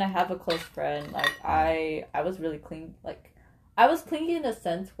guess when I have a close friend, like I was really clean, like. I was clingy in a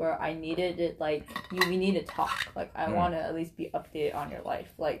sense where I needed it, like, we need to talk. Like, I want to at least be updated on your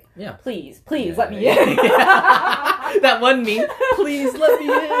life. Like, please, let me in. That one meme, please let me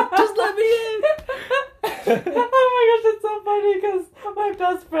in. Just let me in. Oh my gosh, it's so funny because my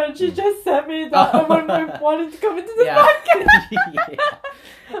best friend, she just sent me that when I wanted to come into this podcast.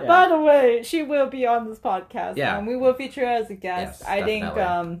 By the way, she will be on this podcast. Yeah. We will feature her as a guest. Yes, I think,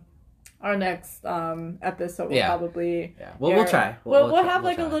 our next episode will probably we'll try. We'll have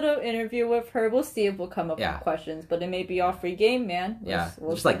a little interview with her. We'll see if we'll come up with questions, but it may be all free game, man.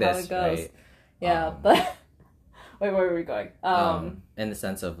 We'll just see like how this, it goes. right? Yeah, but wait, where were we going? In the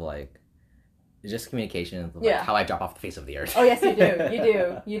sense of like just communication, like how I drop off the face of the earth. Oh yes,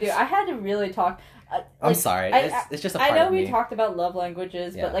 you do. I had to really talk. I'm sorry. It's just a part I know of we me. talked about love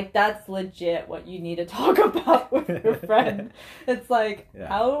languages, but like that's legit what you need to talk about with your friend. It's like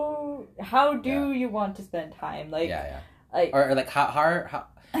how do you want to spend time? Like or like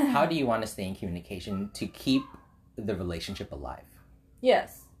how do you want to stay in communication to keep the relationship alive?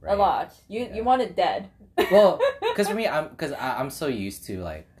 Yes, a lot. You want it dead. Well, because for me, I'm so used to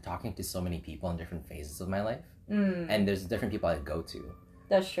like talking to so many people in different phases of my life, and there's different people I go to.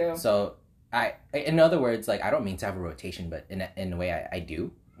 That's true. So in other words, like I don't mean to have a rotation, but in a way I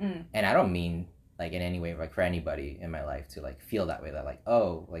do, and I don't mean like in any way like for anybody in my life to like feel that way that like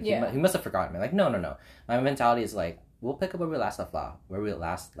he must have forgotten me. Like no, my mentality is like we'll pick up where we last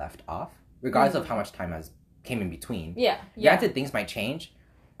left off, regardless of how much time came in between. Granted, things might change.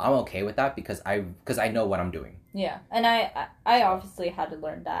 I'm okay with that because I know what I'm doing. Yeah, and I obviously had to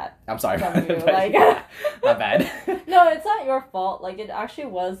learn that. I'm sorry, from you. Like, not bad. No, it's not your fault. Like, it actually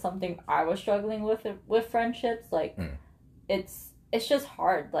was something I was struggling with friendships. Like, it's just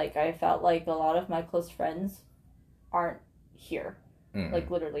hard. Like, I felt like a lot of my close friends aren't here. Like,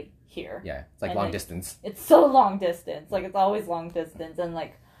 literally here. Yeah, it's like long distance. It's so long distance. Like, it's always long distance, and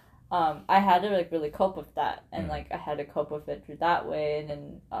like. I had to like really cope with that, and like I had to cope with it through that way, and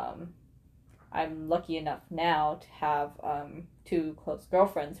then I'm lucky enough now to have 2 close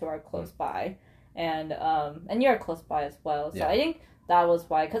girlfriends who are close by, and you're close by as well. So I think that was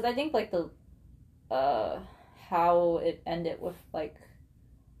why, because I think like the how it ended with like,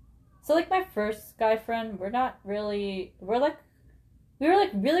 so like my first guy friend, we were like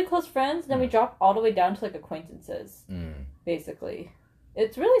really close friends, and then we dropped all the way down to like acquaintances, basically.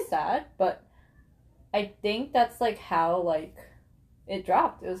 It's really sad, but I think that's, like, how, like, it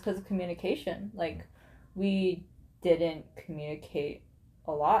dropped. It was because of communication. Like, we didn't communicate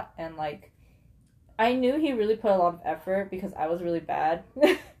a lot, and, like, I knew he really put a lot of effort because I was really bad.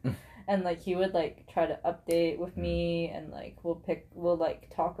 And, like, he would, like, try to update with me, and, like, we'll like,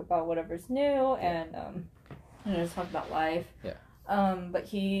 talk about whatever's new, and, just talk about life. Yeah. But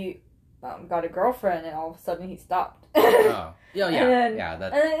he got a girlfriend, and all of a sudden he stopped. Oh, yeah, then, yeah.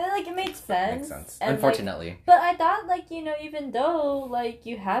 That like it made sense. makes sense. And, Unfortunately, like, but I thought, like, you know, even though like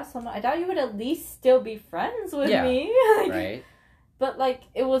you have someone, I thought you would at least still be friends with me, like, right? But like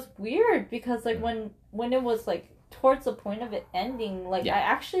it was weird because like when it was like towards the point of it ending, like I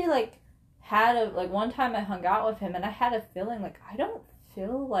actually like had a like one time I hung out with him and I had a feeling like I don't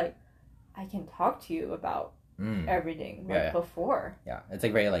feel like I can talk to you about everything like before. Yeah, it's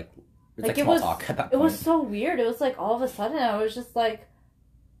like very like it's like it small was, talk at that point. It was so weird. It was like all of a sudden I was just like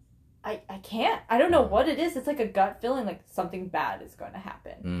I can't. I don't know what it is. It's like a gut feeling like something bad is going to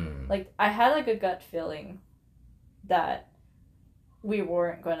happen. Like I had like a gut feeling that we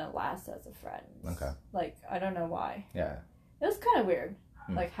weren't going to last as a friend. Okay. Like, I don't know why. Yeah. It was kind of weird,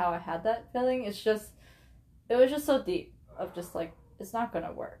 like, how I had that feeling. It was just so deep of just, like, it's not going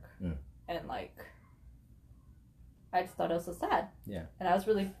to work. And, like, I just thought it was so sad. Yeah. And I was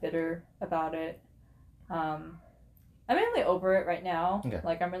really bitter about it. I'm mainly over it right now. Okay.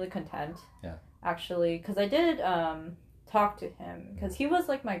 Like, I'm really content. Yeah. Actually, because I did talk to him. Because he was,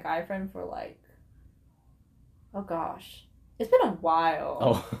 like, my guy friend for, like, oh, gosh. It's been a while.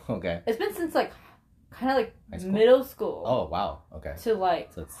 Oh, okay. It's been since, like, kind of, like, middle school. Oh, wow. Okay. To,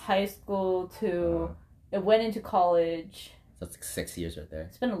 like, so high school to... It went into college. So it's like 6 years right there.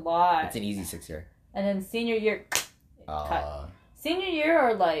 It's been a lot. It's an easy 6 year. And then senior year... cut. Senior year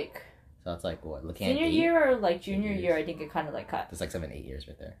or, like... So it's like, what, looking senior at year or, like, junior year, I think it kind of, like, cut. It's like 7, 8 years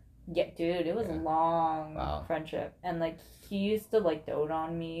right there. Yeah, dude, it was a long friendship. And, like, he used to, like, dote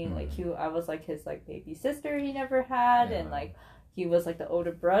on me. Like, I was, like, his, like, baby sister he never had. And, like, he was, like, the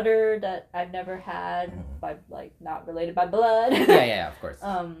older brother that I've never had by, like, not related by blood. yeah, of course.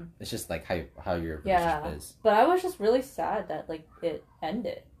 It's just, like, how your relationship is. But I was just really sad that, like, it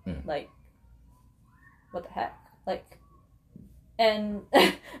ended. Like, what the heck? Like, and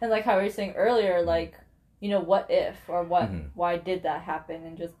like how we were saying earlier, like, you know, what if or what, why did that happen,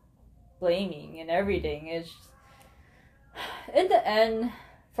 and just blaming and everything is just, in the end,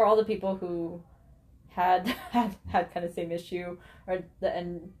 for all the people who had kind of same issue or the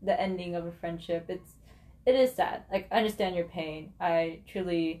ending of a friendship, it is sad. Like, I understand your pain. I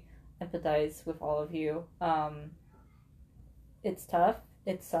truly empathize with all of you. It's tough.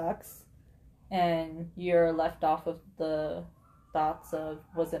 It sucks, and you're left off with the thoughts of,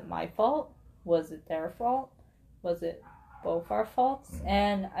 was it my fault? Was it their fault? Was it both our faults?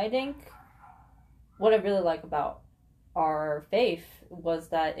 And I think what I really like about our faith was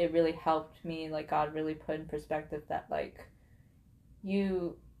that it really helped me, like, God really put in perspective that, like,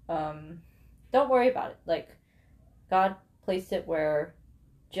 you don't worry about it. Like, God placed it where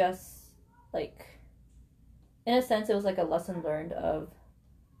just, like, in a sense, it was like a lesson learned of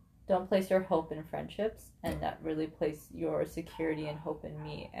don't place your hope in friendships, and that really place your security and hope in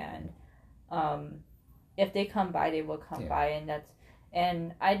me. And if they come by, they will come by,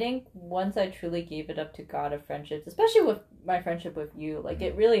 and I think once I truly gave it up to God of friendships, especially with my friendship with you, like,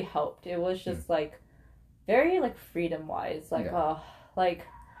 it really helped. It was just like very, like, freedom wise, like, like,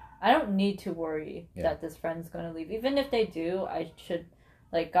 I don't need to worry that this friend's gonna leave. Even if they do, I should,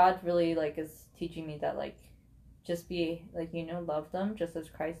 like, God really, like, is teaching me that, like, just be, like, you know, love them just as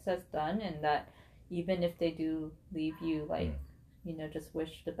Christ has done, and that even if they do leave you, like, you know, just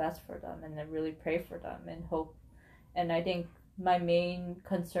wish the best for them, and then really pray for them and hope. And I think my main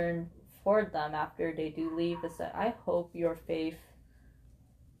concern for them after they do leave is that I hope your faith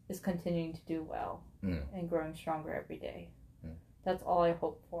is continuing to do well and growing stronger every day. That's all I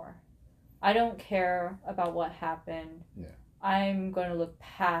hope for. I don't care about what happened. I'm going to look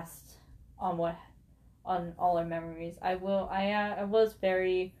past on all our memories. I was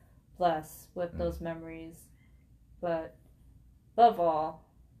very blessed with those memories, but above all,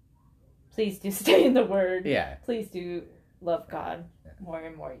 please do stay in the Word. Please do love God more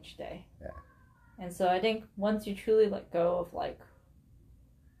and more each day. And so I think once you truly let go of, like,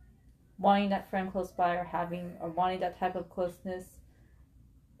 wanting that friend close by or wanting that type of closeness,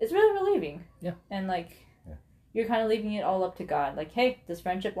 it's really relieving. And, like, you're kind of leaving it all up to God. Like, hey, this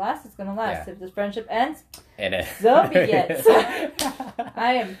friendship lasts, it's gonna last. If this friendship ends, so be it.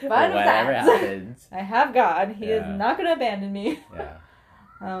 I am fine with that. Whatever happens. I have God. He is not gonna abandon me.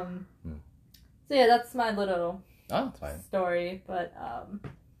 So yeah, that's my little story. But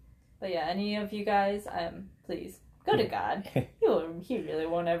yeah, any of you guys, please go to God. He really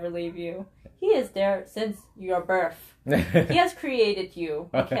won't ever leave you. He is there since your birth. He has created you,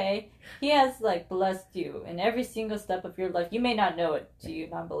 okay? He has, like, blessed you in every single step of your life. You may not know it, to you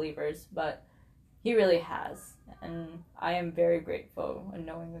non-believers, but he really has. And I am very grateful in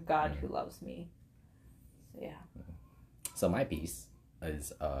knowing a God who loves me. So, yeah. So my piece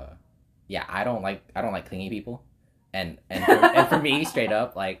is, yeah, I don't like clingy people, and for me, straight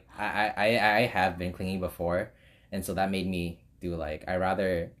up, like I have been clingy before, and so that made me do like I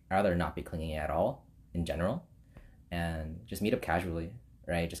rather not be clingy at all in general, and just meet up casually,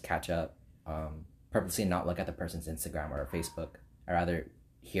 right? Just catch up, purposely not look at the person's Instagram or Facebook. I rather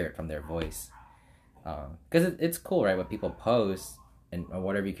hear it from their voice, because it's cool, right? What people post or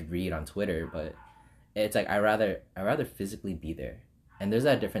whatever you could read on Twitter, but it's like I rather physically be there. And there's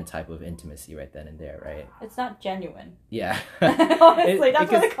that different type of intimacy right then and there, right? It's not genuine. Yeah. Honestly,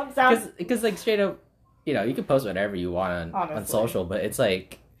 that's what it comes down. Because like straight up, you know, you can post whatever you want on social, but it's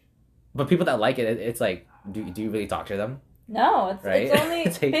like, but people that like it, it's like, do you really talk to them? No, it's right? It's only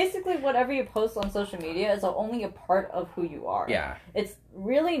it's like, basically whatever you post on social media is only a part of who you are. Yeah. It's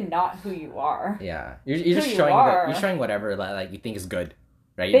really not who you are. Yeah. You're just showing you're showing whatever like you think is good,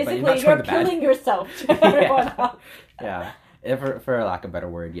 right? Basically, you're killing yourself to everyone else. Yeah. For a lack of a better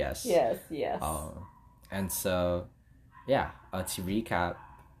word, yes. Yes. And so, yeah. To recap,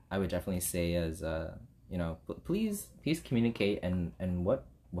 I would definitely say as you know, please communicate and what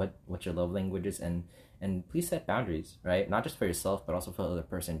your love language is, and please set boundaries, right? Not just for yourself, but also for the other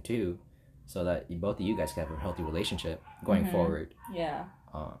person too, so that both of you guys can have a healthy relationship going forward. Yeah.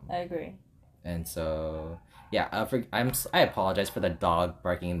 I agree. And so, yeah. I apologize for the dog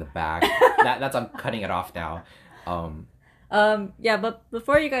barking in the back. that's I'm cutting it off now. Yeah, but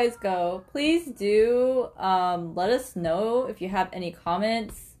before you guys go, please do let us know if you have any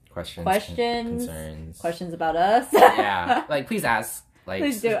comments, questions, concerns, questions about us. Yeah, like please ask. Like,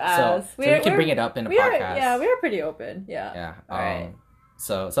 please do ask. So we can bring it up in a podcast. Yeah, we're pretty open. Yeah. Yeah. All right.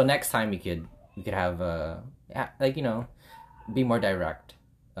 So next time we could have like, you know, be more direct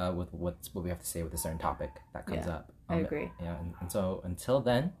with what we have to say with a certain topic that comes up. I agree. Yeah, and so until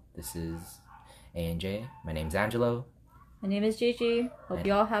then, this is A&J. My name's Angelo. My name is Gigi. Hope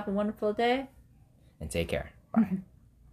you all have a wonderful day. And take care. Bye.